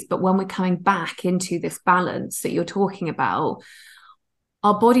bodies. But when we're coming back into this balance that you're talking about,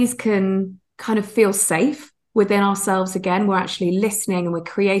 our bodies can kind of feel safe within ourselves again. We're actually listening and we're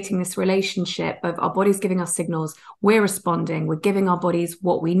creating this relationship of our bodies giving us signals, we're responding, we're giving our bodies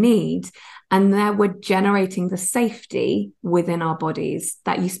what we need, and there we're generating the safety within our bodies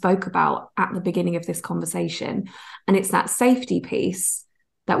that you spoke about at the beginning of this conversation. And it's that safety piece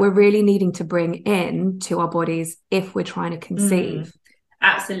that we're really needing to bring in to our bodies if we're trying to conceive.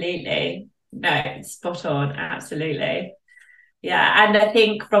 Absolutely. No, spot on. Absolutely. Yeah. And I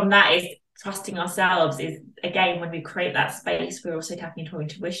think from that is trusting ourselves is, again, when we create that space, we're also tapping into our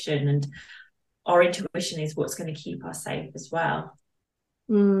intuition, and our intuition is what's going to keep us safe as well.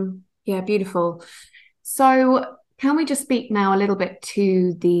 Yeah, beautiful. So can we just speak now a little bit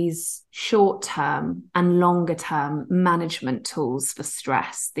to these short-term and longer-term management tools for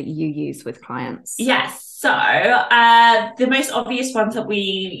stress that you use with clients? Yes. So the most obvious ones that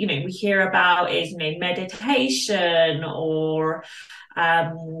we hear about is, meditation, or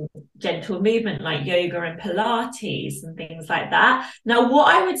gentle movement like yoga and Pilates and things like that. Now,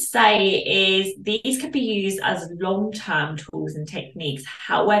 what I would say is these can be used as long-term tools and techniques.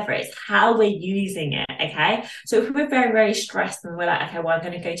 However, it's how we're using it. Okay. So if we're very, very stressed and we're like, okay, well, I'm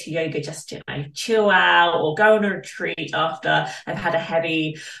going to go to yoga just to chill out, or go on a retreat after I've had a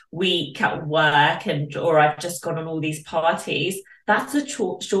heavy week at work, or I've just gone on all these parties, that's a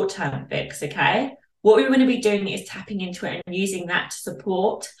short-term fix. Okay. What we want to be doing is tapping into it and using that to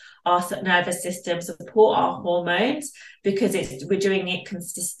support our nervous system, support our hormones, because we're doing it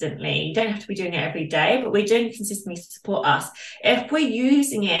consistently. You don't have to be doing it every day, but we're doing it consistently to support us. If we're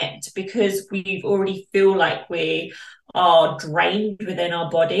using it because we already feel like we are drained within our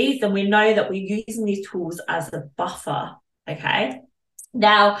bodies, then we know that we're using these tools as a buffer. Okay.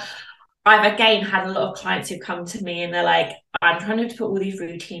 Now, I've again had a lot of clients who come to me and they're like, I'm trying to put all these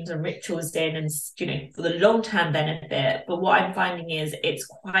routines and rituals in, and for the long-term benefit. But what I'm finding is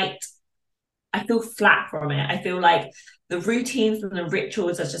I feel flat from it. I feel like the routines and the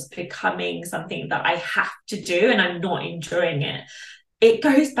rituals are just becoming something that I have to do, and I'm not enjoying it. It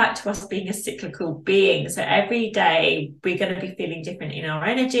goes back to us being a cyclical being. So every day we're going to be feeling different in our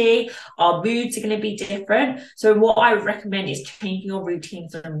energy. Our moods are going to be different. So what I would recommend is changing your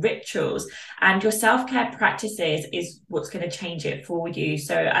routines and rituals, and your self-care practices is what's going to change it for you.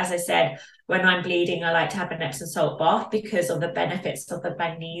 So as I said, when I'm bleeding, I like to have an Epsom salt bath because of the benefits of the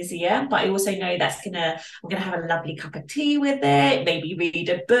magnesium. But I also know I'm going to have a lovely cup of tea with it, maybe read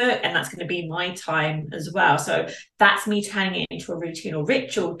a book, and that's going to be my time as well. So that's me turning it into a routine or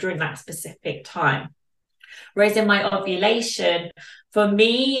ritual during that specific time. Whereas in my ovulation, for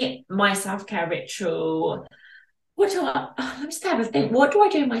me, my self-care ritual, let me just have a think. What do I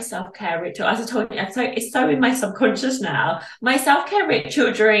do in my self-care ritual? As I told you, it's so in my subconscious now. My self-care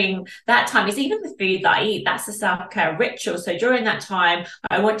ritual during that time is even the food that I eat. That's the self-care ritual. So during that time,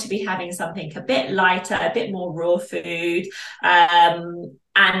 I want to be having something a bit lighter, a bit more raw food,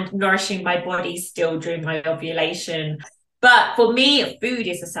 and nourishing my body still during my ovulation. But for me, food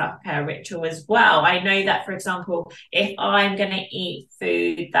is a self-care ritual as well. I know that, for example, if I'm going to eat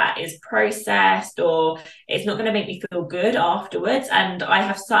food that is processed or it's not going to make me feel good afterwards, and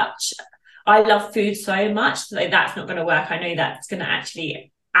I love food so much, so that's not going to work. I know that's going to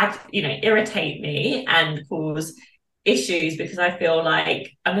actually irritate me and cause issues because I feel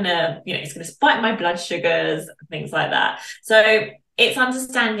like I'm going to, it's going to spike my blood sugars, things like that. So it's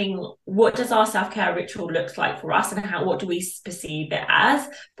understanding what does our self-care ritual looks like for us and what do we perceive it as,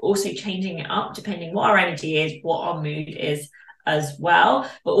 but also changing it up depending what our energy is, what our mood is as well,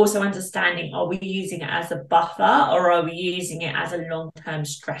 but also understanding, are we using it as a buffer or are we using it as a long-term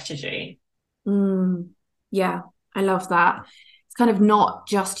strategy? Yeah, I love that. It's kind of not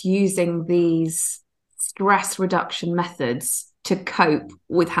just using these stress reduction methods to cope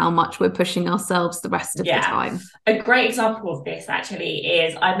with how much we're pushing ourselves the rest of the time. A great example of this actually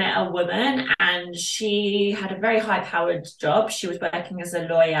is I met a woman and she had a very high-powered job. She was working as a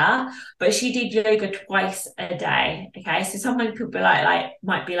lawyer, but she did yoga twice a day. Okay, so sometimes people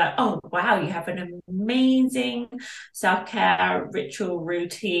might be like, oh wow, you have an amazing self-care ritual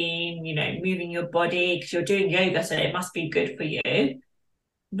routine, moving your body because you're doing yoga, so it must be good for you.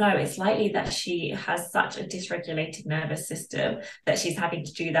 No, it's likely that she has such a dysregulated nervous system that she's having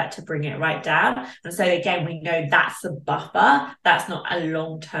to do that to bring it right down. And so again, we know that's a buffer. That's not a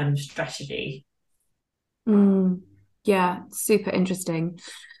long-term strategy. Yeah, super interesting.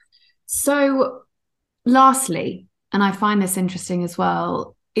 So lastly, and I find this interesting as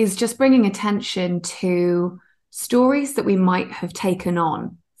well, is just bringing attention to stories that we might have taken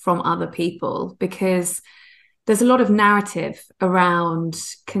on from other people, because there's a lot of narrative around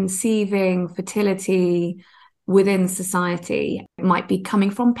conceiving, fertility within society. It might be coming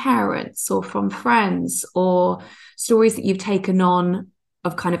from parents or from friends, or stories that you've taken on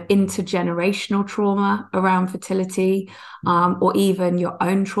of kind of intergenerational trauma around fertility, or even your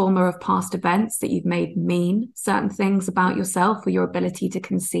own trauma of past events that you've made mean certain things about yourself or your ability to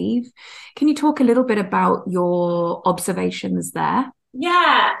conceive. Can you talk a little bit about your observations there?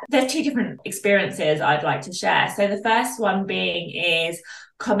 Yeah, there's two different experiences I'd like to share. So the first one being is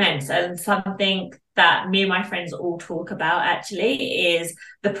comments, and something that me and my friends all talk about actually is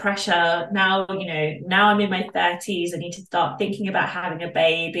the pressure. Now, now I'm in my 30s, I need to start thinking about having a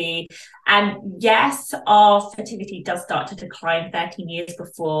baby. And yes, our fertility does start to decline 13 years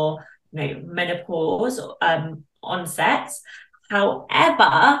before, menopause onsets.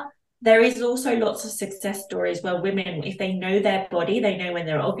 However, there is also lots of success stories where women, if they know their body, they know when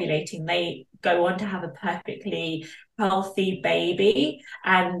they're ovulating, they go on to have a perfectly healthy baby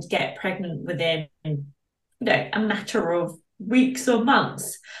and get pregnant within, a matter of weeks or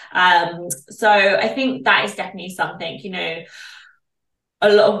months. So I think that is definitely something,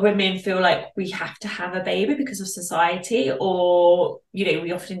 a lot of women feel like we have to have a baby because of society, or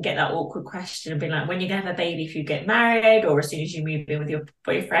we often get that awkward question of being like, when you're gonna have a baby, if you get married or as soon as you move in with your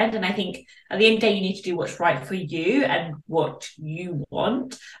boyfriend. And I think at the end of the day, you need to do what's right for you and what you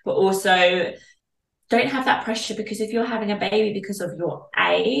want, but also don't have that pressure, because if you're having a baby because of your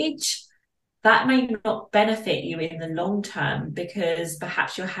age, that may not benefit you in the long term, because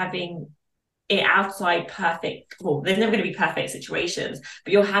perhaps you're having it outside perfect, well, there's never going to be perfect situations,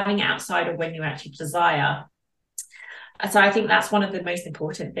 but you're having it outside of when you actually desire. So I think that's one of the most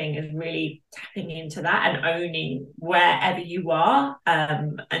important things, is really tapping into that and owning wherever you are,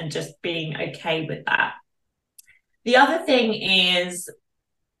 and just being okay with that. The other thing is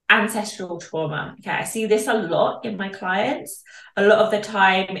ancestral trauma. Okay, I see this a lot in my clients. A lot of the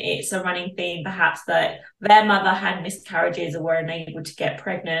time it's a running theme, perhaps, that their mother had miscarriages or were unable to get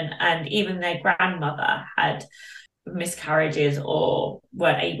pregnant, and even their grandmother had miscarriages or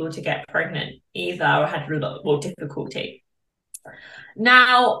weren't able to get pregnant either, or had a lot more difficulty.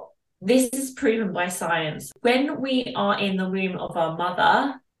 Now, this is proven by science. When we are in the womb of our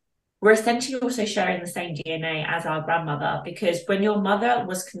mother, we're essentially also sharing the same DNA as our grandmother, because when your mother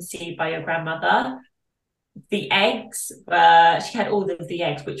was conceived by your grandmother, the eggs, she had all of the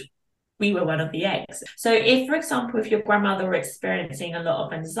eggs, which we were one of the eggs. So if, for example, if your grandmother were experiencing a lot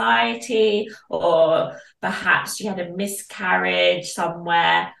of anxiety, or perhaps she had a miscarriage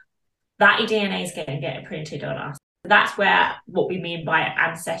somewhere, that DNA is going to get imprinted on us. That's where what we mean by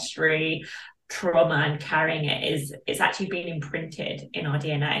ancestry trauma and carrying it is, it's actually being imprinted in our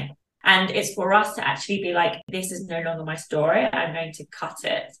DNA. And it's for us to actually be like, this is no longer my story, I'm going to cut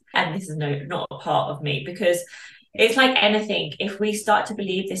it, and this is not a part of me. Because it's like anything, if we start to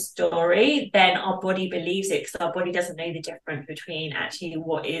believe this story, then our body believes it, because our body doesn't know the difference between actually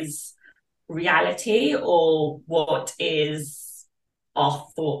what is reality or what is our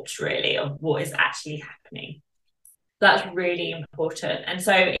thoughts, really, of what is actually happening. That's really important. And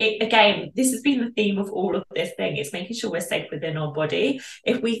so again, this has been the theme of all of this thing. It's making sure we're safe within our body.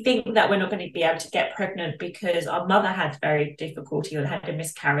 If we think that we're not going to be able to get pregnant because our mother had very difficulty or had a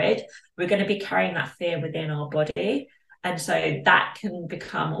miscarriage, we're going to be carrying that fear within our body. And so that can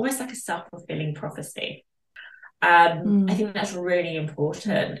become almost like a self-fulfilling prophecy. I think that's really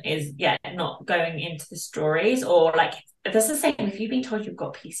important, is not going into the stories, or like that's the same if you've been told you've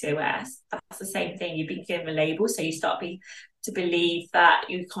got PCOS, that's the same thing. You've been given a label, so you start to believe that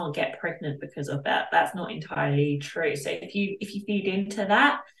you can't get pregnant because of that. That's not entirely true. So if you feed into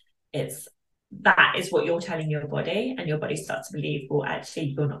that, that is what you're telling your body, and your body starts to believe, well,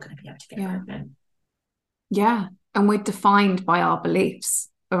 actually you're not going to be able to get pregnant. Yeah, and we're defined by our beliefs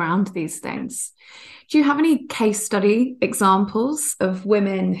around these things. Do you have any case study examples of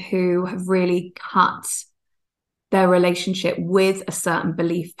women who have really cut their relationship with a certain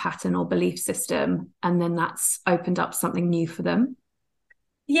belief pattern or belief system, and then that's opened up something new for them?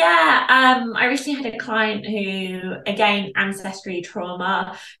 Yeah, I recently had a client who, again, ancestry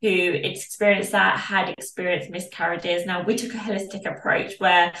trauma, who experienced that, had experienced miscarriages. Now, we took a holistic approach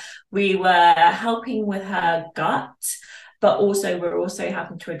where we were helping with her gut, but also we're also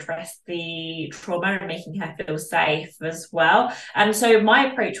having to address the trauma and making her feel safe as well. And so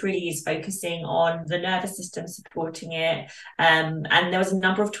my approach really is focusing on the nervous system, supporting it. And there was a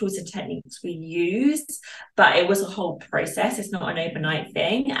number of tools and techniques we used, but it was a whole process. It's not an overnight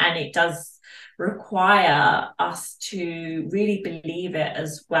thing, and it does require us to really believe it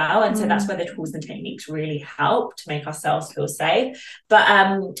as well. And so that's where the tools and techniques really help to make ourselves feel safe.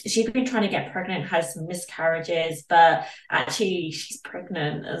 But she'd been trying to get pregnant, has some miscarriages, but actually she's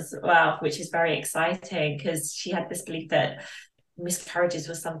pregnant as well, which is very exciting, because she had this belief that miscarriages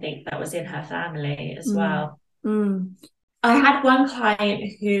was something that was in her family as well. I had one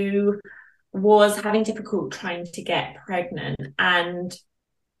client who was having difficulty trying to get pregnant, and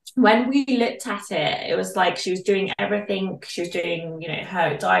when we looked at it, it was like she was doing everything. She was doing,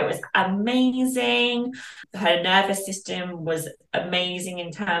 her diet was amazing. Her nervous system was amazing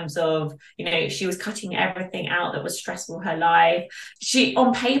in terms of, she was cutting everything out that was stressful in her life.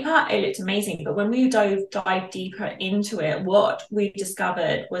 On paper, it looked amazing. But when we dive deeper into it, what we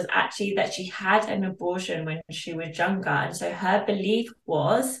discovered was actually that she had an abortion when she was younger. And so her belief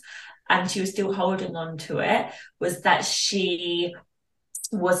was, and she was still holding on to it, was that she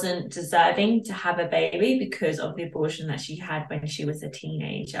wasn't deserving to have a baby because of the abortion that she had when she was a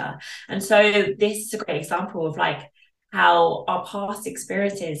teenager. And so this is a great example of like how our past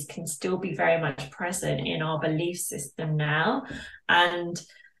experiences can still be very much present in our belief system now. And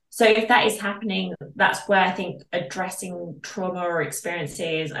so if that is happening, that's where I think addressing trauma or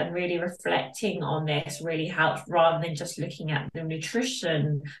experiences and really reflecting on this really helps, rather than just looking at the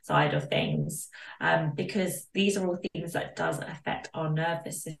nutrition side of things, because these are all things that does affect our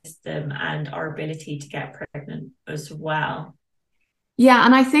nervous system and our ability to get pregnant as well. Yeah,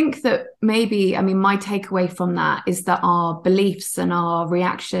 and I think that maybe, my takeaway from that is that our beliefs and our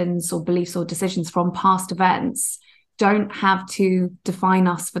reactions or beliefs or decisions from past events don't have to define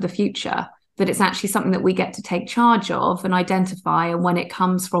us for the future, that it's actually something that we get to take charge of and identify. And when it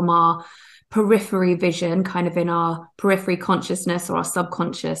comes from our periphery vision, kind of in our periphery consciousness or our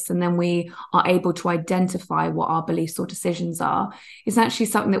subconscious, and then we are able to identify what our beliefs or decisions are, it's actually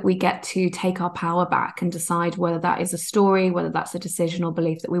something that we get to take our power back and decide whether that is a story, whether that's a decision or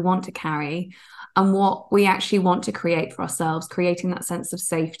belief that we want to carry, and what we actually want to create for ourselves, creating that sense of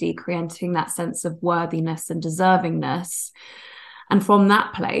safety, creating that sense of worthiness and deservingness. And from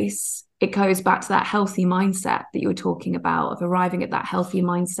that place, it goes back to that healthy mindset that you were talking about, of arriving at that healthy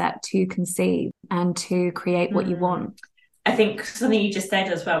mindset to conceive and to create what you want. I think something you just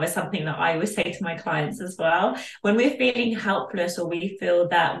said as well is something that I always say to my clients as well. When we're feeling helpless, or we feel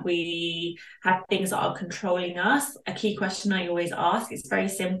that we have things that are controlling us, a key question I always ask, it's very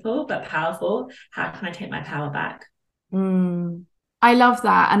simple but powerful: how can I take my power back? I love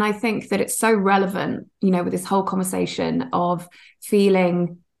that. And I think that it's so relevant, with this whole conversation of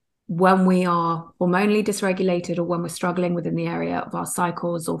feeling when we are hormonally dysregulated, or when we're struggling within the area of our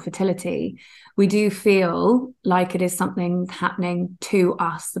cycles or fertility, we do feel like it is something happening to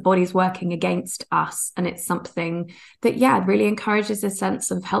us. The body's working against us. And it's something that, really encourages a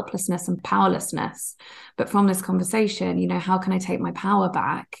sense of helplessness and powerlessness. But from this conversation, how can I take my power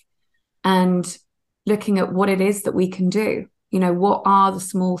back? And looking at what it is that we can do, what are the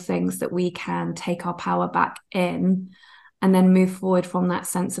small things that we can take our power back in, and then move forward from that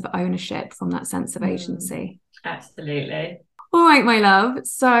sense of ownership, from that sense of agency. Absolutely. All right, my love.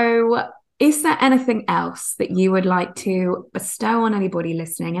 So Is there anything else that you would like to bestow on anybody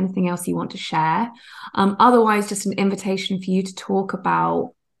listening? Anything else you want to share? Otherwise, just an invitation for you to talk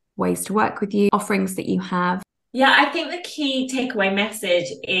about ways to work with you, offerings that you have. Yeah, I think the key takeaway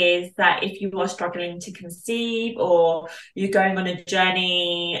message is that if you are struggling to conceive, or you're going on a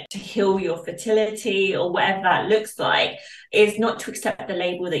journey to heal your fertility, or whatever that looks like, is not to accept the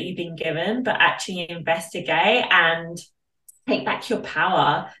label that you've been given, but actually investigate and take back your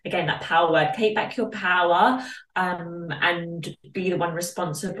power. Again, that power word, take back your power, and be the one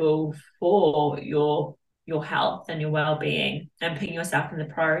responsible for your health and your well-being, and putting yourself in the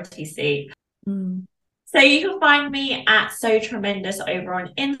priority seat. So you can find me at So Tremendous over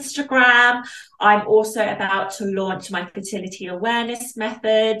on Instagram. I'm also about to launch my fertility awareness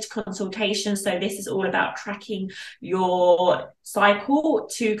method consultation. So this is all about tracking your cycle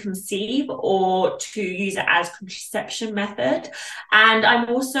to conceive, or to use it as contraception method. And I'm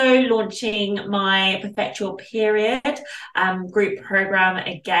also launching my Perfect Your Period group program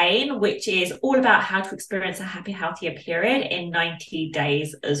again, which is all about how to experience a happy, healthier period in 90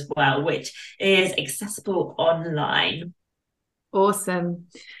 days as well, which is accessible online. Awesome.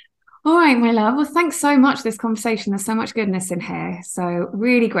 All right, my love. Well, thanks so much for this conversation. There's so much goodness in here. So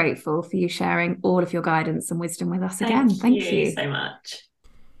really grateful for you sharing all of your guidance and wisdom with us again. Thank you so much.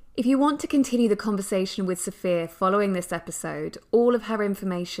 If you want to continue the conversation with Sophia following this episode, all of her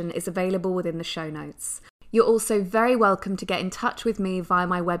information is available within the show notes. You're also very welcome to get in touch with me via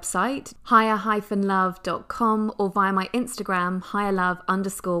my website, higher-love.com, or via my Instagram,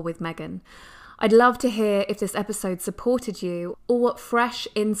 higherlove_with_Megan. I'd love to hear if this episode supported you, or what fresh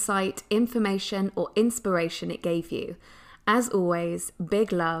insight, information, or inspiration it gave you. As always,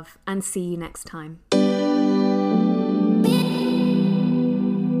 big love, and see you next time.